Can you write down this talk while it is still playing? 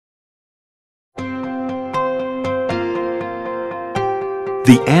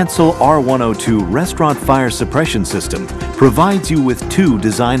The ANSUL R-102 Restaurant Fire Suppression System provides you with two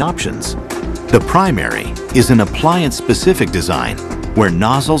design options. The primary is an appliance-specific design, where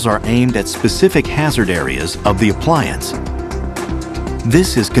nozzles are aimed at specific hazard areas of the appliance.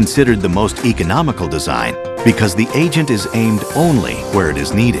 This is considered the most economical design because the agent is aimed only where it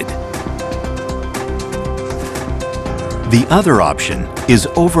is needed. The other option is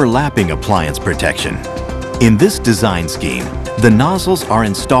overlapping appliance protection. In this design scheme, the nozzles are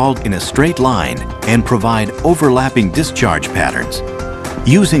installed in a straight line and provide overlapping discharge patterns.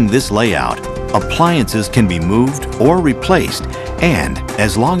 Using this layout, appliances can be moved or replaced, and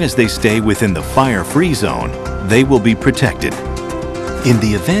as long as they stay within the fire-free zone, they will be protected. In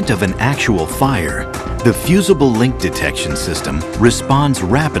the event of an actual fire, the fusible link detection system responds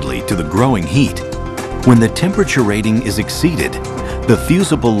rapidly to the growing heat. When the temperature rating is exceeded, the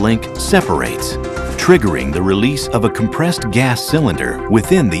fusible link separates, triggering the release of a compressed gas cylinder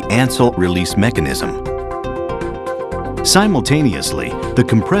within the ANSUL release mechanism. Simultaneously, the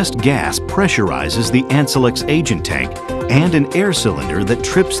compressed gas pressurizes the ANSUL X agent tank and an air cylinder that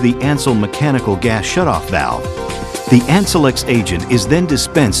trips the ANSUL mechanical gas shutoff valve. The ANSUL X agent is then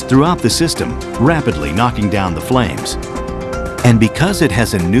dispensed throughout the system, rapidly knocking down the flames. And because it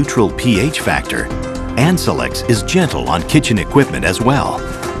has a neutral pH factor, ANSUL X is gentle on kitchen equipment as well.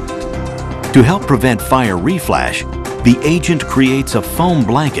 To help prevent fire reflash, the agent creates a foam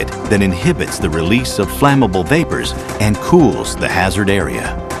blanket that inhibits the release of flammable vapors and cools the hazard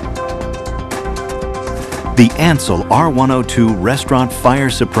area. The ANSUL R-102 Restaurant Fire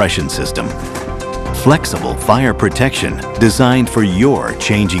Suppression System. Flexible fire protection designed for your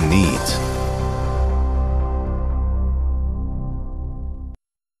changing needs.